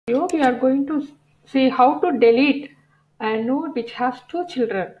We are going to see how to delete a node which has two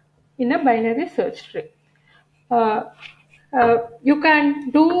children in a binary search tree. Uh, you can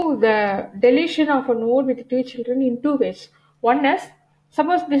do the deletion of a node with two children in two ways. One is,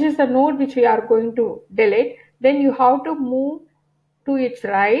 suppose this is the node which we are going to delete, then you have to move to its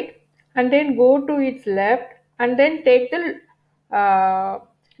right and then go to its left and then take the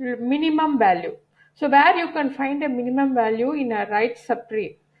minimum value. So where you can find a minimum value in a right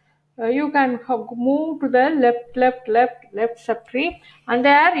subtree, you can move to the left subtree, and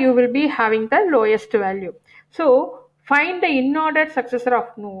there you will be having the lowest value. So find the inordered successor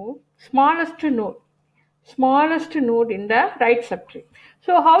of node, smallest node in the right subtree.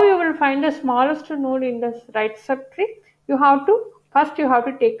 So how you will find the smallest node in the right subtree? You have to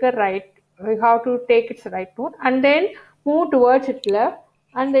take a right, you have to take its right node and then move towards its left,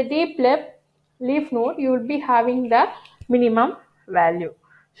 and the deep left leaf node you will be having the minimum value.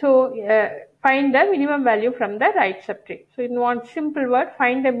 So find the minimum value from the right subtree. So in one simple word,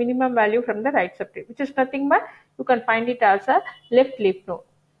 find the minimum value from the right subtree, which is nothing but you can find it as a left leaf node.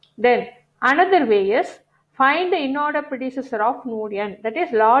 Then another way is find the in-order predecessor of node n, that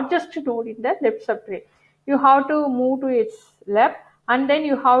is largest node in the left subtree. You have to move to its left and then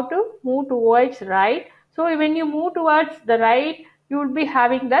you have to move towards right. So when you move towards the right, you will be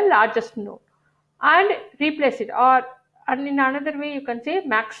having the largest node and replace it, and in another way you can say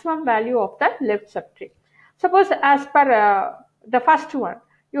maximum value of the left subtree. Suppose as per the first one,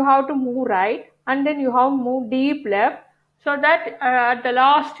 you have to move right and then you have to move deep left, so that at the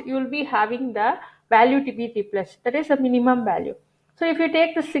last you will be having the value to be replaced, that is the minimum value. So if you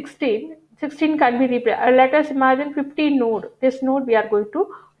take the 16 can be replaced. Let us imagine 15 node, this node we are going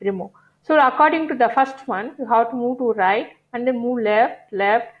to remove. So according to the first one, you have to move to right and then move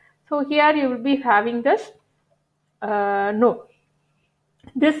left. So here you will be having this node.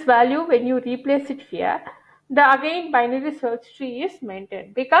 This value, when you replace it here, the again binary search tree is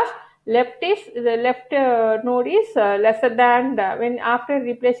maintained, because the left node is lesser than the, when after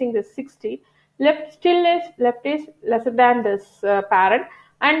replacing the 60, left is lesser than this parent,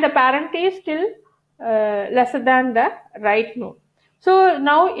 and the parent is still lesser than the right node. So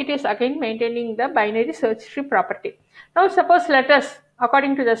now it is again maintaining the binary search tree property. Now suppose let us,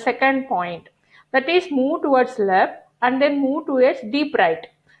 according to the second point, that is move towards left and then move towards deep right,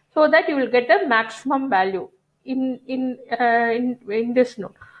 so that you will get the maximum value in this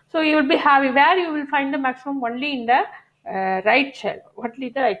node. So you will be having, where you will find the maximum only in the right child, only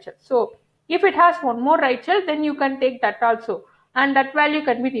the right child. So if it has one more right child, then you can take that also, and that value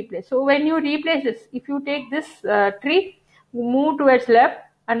can be replaced. So when you replace this, if you take this tree, move towards left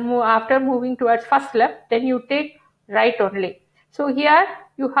and move, after moving towards first left, then you take right only. So here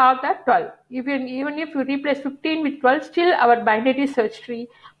you have the 12. Even if you replace 15 with 12, still our binary search tree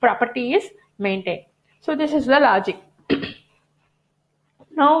property is maintained. So this is the logic.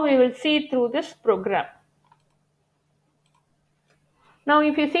 Now we will see through this program. Now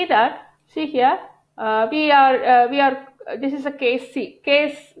if you see that, see here, this is a case C.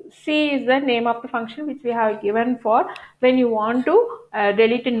 Case C is the name of the function which we have given for when you want to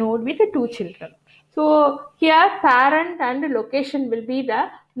delete a node with two children. So here parent and location will be the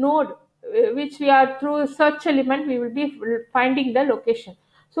node which we are, through search element we will be finding the location.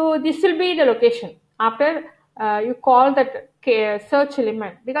 So this will be the location after you call that search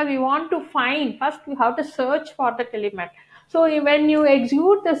element, because we want to find, first we have to search for that element. So when you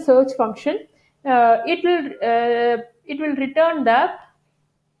execute the search function, it will return the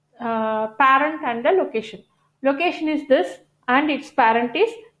parent and the location. Location is this and its parent is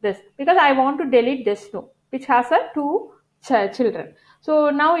this, because I want to delete this node which has two children.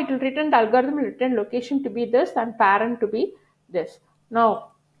 So now it will return, the algorithm will return location to be this and parent to be this.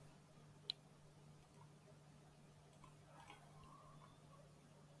 Now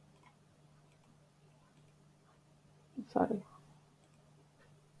sorry.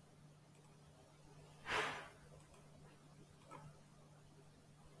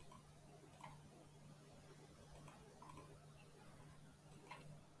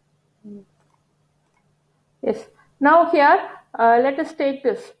 Yes. Now here let us take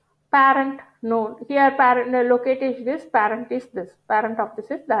this parent node. Here parent locate is this, parent is this, parent of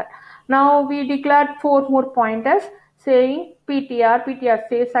this is that. Now we declared 4 more pointers saying PTR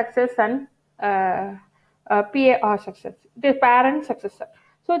say success and PAR success, the parent successor.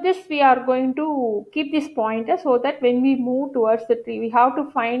 So this we are going to keep this pointer, so that when we move towards the tree, we have to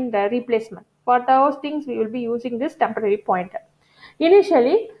find the replacement. For those things, we will be using this temporary pointer.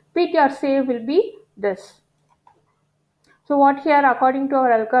 Initially, PTR save will be this. So what here, according to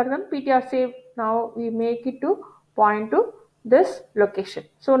our algorithm, PTR save, now we make it to point to this location.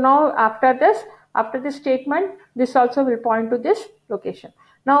 So now after this statement, this also will point to this location.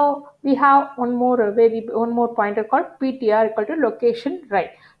 Now we have one more pointer called ptr equal to location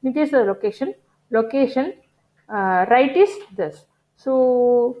right. This is the location right is this.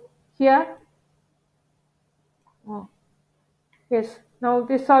 So here, yes, now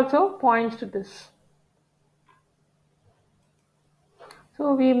this also points to this.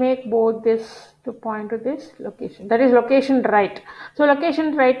 So we make both this to point to this location, that is location right. So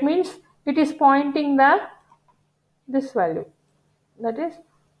location right means it is pointing this value, that is,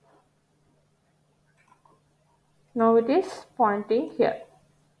 now it is pointing here.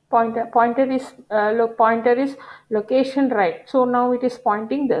 Pointer is location right. So now it is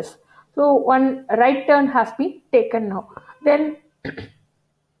pointing this. So one right turn has been taken now. Then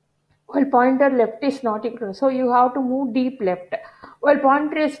while pointer left is not equal, so you have to move deep left. While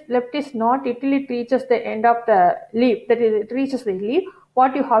pointer is left is not till it reaches the end of the leaf, that is, it reaches the leaf.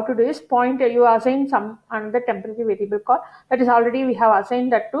 What you have to do is pointer. You assign some another temporary variable called, that is already we have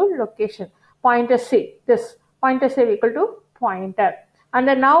assigned that to location. Pointer say this. Pointer say equal to pointer, and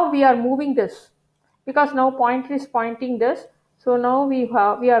then now we are moving this because now pointer is pointing this. So now we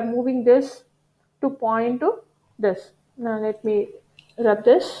are moving this to point to this. Now let me rub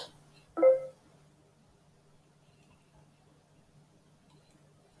this.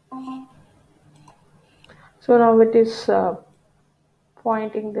 So now it is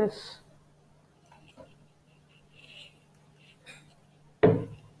pointing this.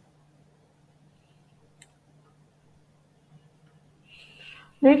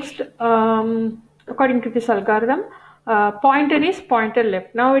 Next, according to this algorithm, pointer is pointer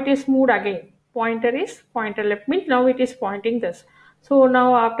left. Now it is moved again. Pointer is pointer left means now it is pointing this. So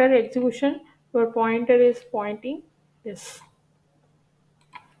now after execution, your pointer is pointing this.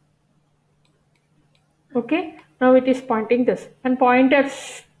 Okay, now it is pointing this, and pointer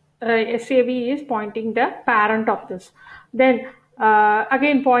SAV is pointing the parent of this. Then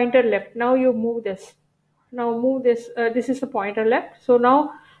again pointer left. Now you move this. Now move this. This is the pointer left. So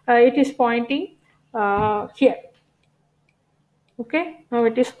now it is pointing here. Okay, now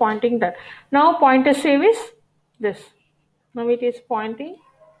it is pointing that. Now pointer save is this. Now it is pointing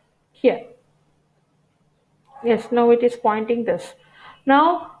here. Yes, now it is pointing this.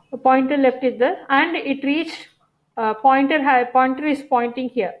 Now pointer left is there, and it reached pointer is pointing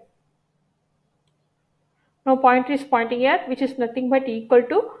here. Now pointer is pointing here, which is nothing but equal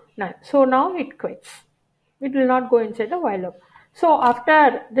to none. So now it quits. It will not go inside the while loop. So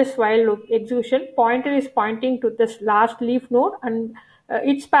after this while loop execution, pointer is pointing to this last leaf node, and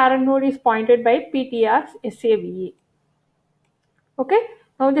its parent node is pointed by ptr save. Okay,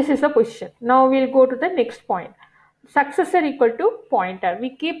 now this is the position. Now we'll go to the next point. Successor equal to pointer.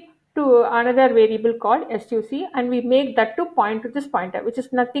 We keep to another variable called suc, and we make that to point to this pointer, which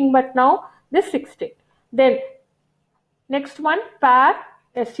is nothing but now this 16. Then next one, pair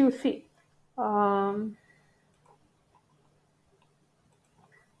suc.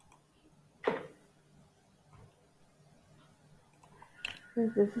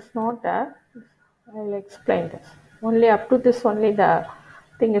 This is not there. I'll explain this. Only up to this only the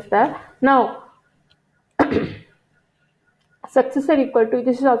thing is there. Now successor equal to,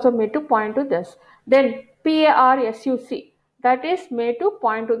 this is also made to point to this. Then par suc, that is made to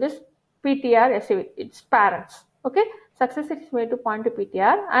point to this ptr suc, its parents. Okay, successor is made to point to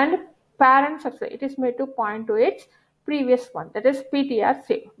ptr, and parent successor, it is made to point to its previous one, that is ptr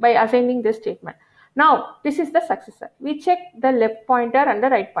save, by assigning this statement. Now this is the successor. We check the left pointer and the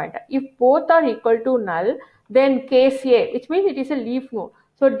right pointer. If both are equal to null, then case A, which means it is a leaf node.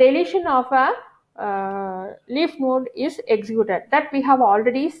 So deletion of a leaf node is executed, that we have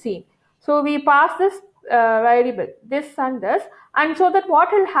already seen. So we pass this variable, this and this, and so that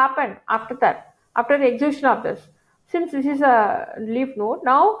what will happen after that, after the execution of this, since this is a leaf node,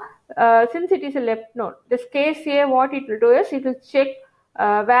 now since it is a left node, this case A, what it will do is it will check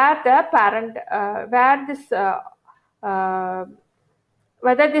where the parent, where this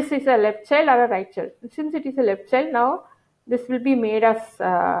whether this is a left child or a right child. Since it is a left child, now this will be made as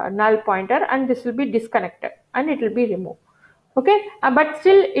null pointer, and this will be disconnected and it will be removed. Okay, but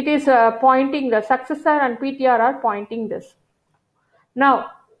still it is pointing, the successor and ptr are pointing this.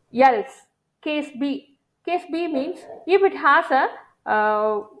 Now else, case B. Case B means if it has a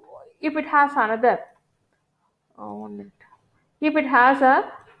another if it has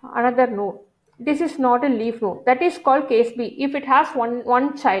another node, this is not a leaf node, that is called case B. If it has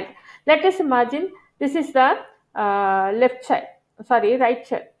one child, let us imagine this is the right child,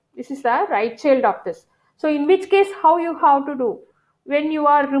 this is the right child of this. So in which case, how you have to do, when you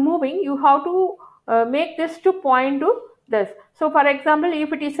are removing, you have to make this to point to this. So for example,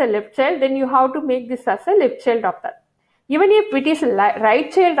 if it is a left child, then you have to make this as a left child of that. Even if it is a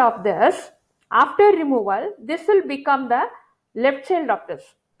right child of this, after removal, this will become the left child of this,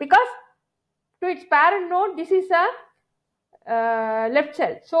 because to its parent node, this is a left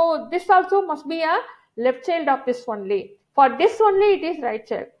child. So this also must be a left child of this only. For this only it is right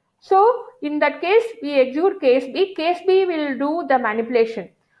child. So in that case, we execute case B. Case B will do the manipulation.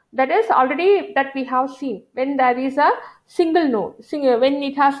 That is already that we have seen when there is a single node, when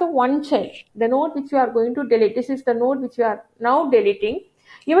it has a one child, the node which you are going to delete. This is the node which you are now deleting.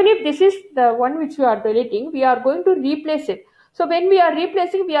 Even if this is the one which you are deleting, we are going to replace it. So when we are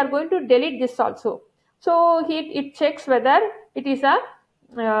replacing, we are going to delete this also. So it checks whether it is a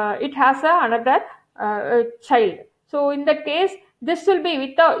it has a another child. So in that case, this will be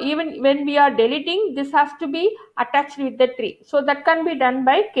without, even when we are deleting, this has to be attached with the tree. So that can be done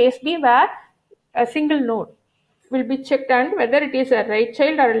by case B, where a single node will be checked and whether it is a right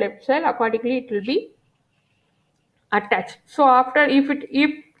child or a left child, accordingly it will be attached. So after,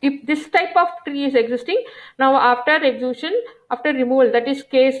 if this type of tree is existing, now after execution, after removal, that is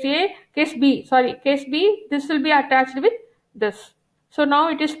case B, this will be attached with this. So now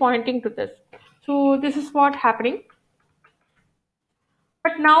it is pointing to this. So this is what happening.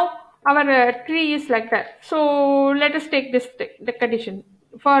 But now our tree is like that. So let us take this the condition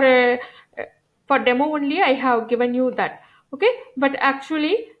for demo only. I have given you that. Okay, but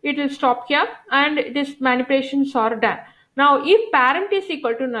actually it will stop here and these manipulations are done. Now if parent is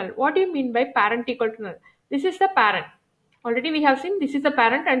equal to null, what do you mean by parent equal to null? This is the parent. Already we have seen this is the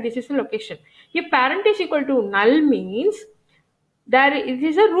parent and this is the location. If parent is equal to null means there it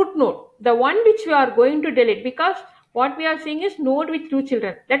is a root node, the one which we are going to delete, because what we are seeing is node with two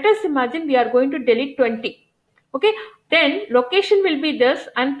children. Let us imagine we are going to delete 20. Okay, then location will be this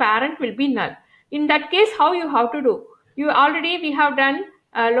and parent will be null. In that case, how you have to do? We have done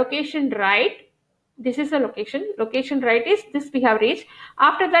location right. This is a location right is this we have reached.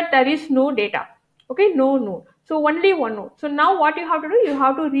 After that there is no data. Okay, no node. So only one node. So now what you have to do? You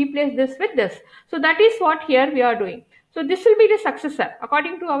have to replace this with this. So that is what here we are doing. So this will be the successor.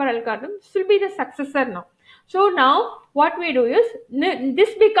 According to our algorithm, this will be the successor now. So now what we do is,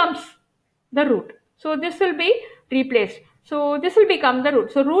 this becomes the root. So this will be replaced. So this will become the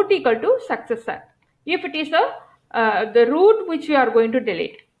root. So root equal to successor. If it is the root which we are going to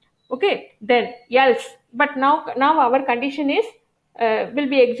delete. Okay, then else. But now our condition is will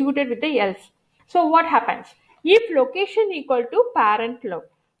be executed with the else. So what happens? If location equal to parent left,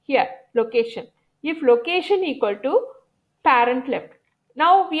 here location. If location equal to parent left,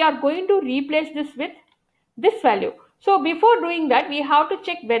 now we are going to replace this with this value. So before doing that, we have to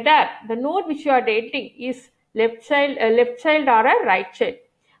check whether the node which you are deleting is left child or a right child.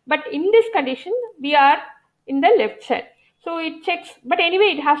 But in this condition, we are in the left child. So it checks, but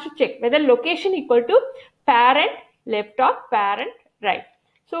anyway, it has to check whether location equal to parent left or parent right.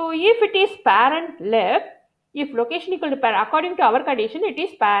 So if it is parent left, if location equal to parent, according to our condition, it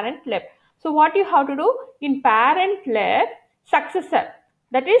is parent left. So what you have to do in parent left, successor,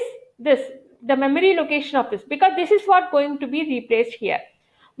 that is this, the memory location of this, because this is what going to be replaced here.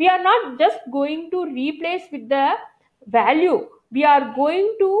 We are not just going to replace with the value, we are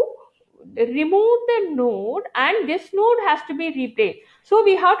going to remove the node and this node has to be replaced. So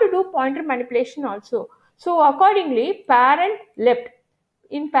we have to do pointer manipulation also. So accordingly, parent left,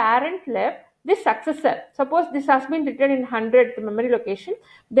 in parent left, this successor, suppose this has been written in 100, the memory location,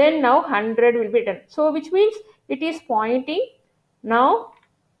 then now 100 will be done. So which means it is pointing now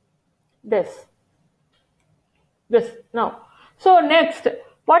this now. So next,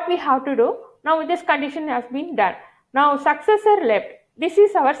 what we have to do, now this condition has been done. Now successor left, this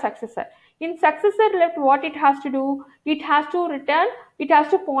is our successor. In successor left, what it has to do, it has to return, it has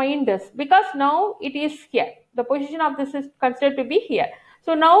to point this, because now it is here, the position of this is considered to be here.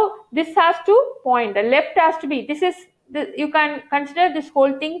 So now this has to point, the left has to be, this is you can consider this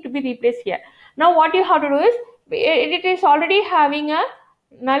whole thing to be replaced here. Now what you have to do is, it is already having a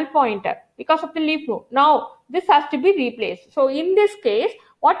null pointer because of the leaf node. Now this has to be replaced. So in this case,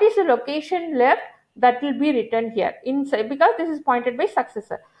 what is the location left, that will be written here inside, because this is pointed by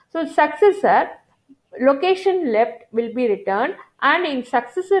successor. So successor location left will be returned, and in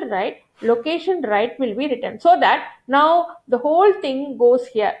successor right, location right will be written, so that now the whole thing goes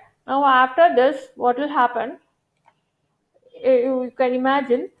here. Now after this, what will happen, you can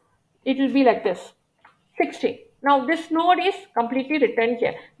imagine it will be like this, 60. Now this node is completely written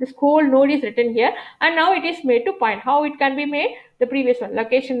here, this whole node is written here, and now it is made to point. How it can be made? The previous one,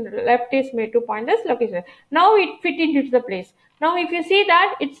 location left is made to point this location. Now it fit into the place. Now if you see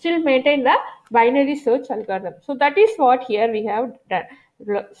that it still maintain the binary search algorithm. So that is what here we have done.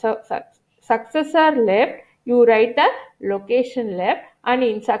 Successor left, you write the location left, and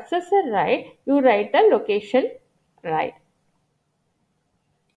in successor right, you write the location right.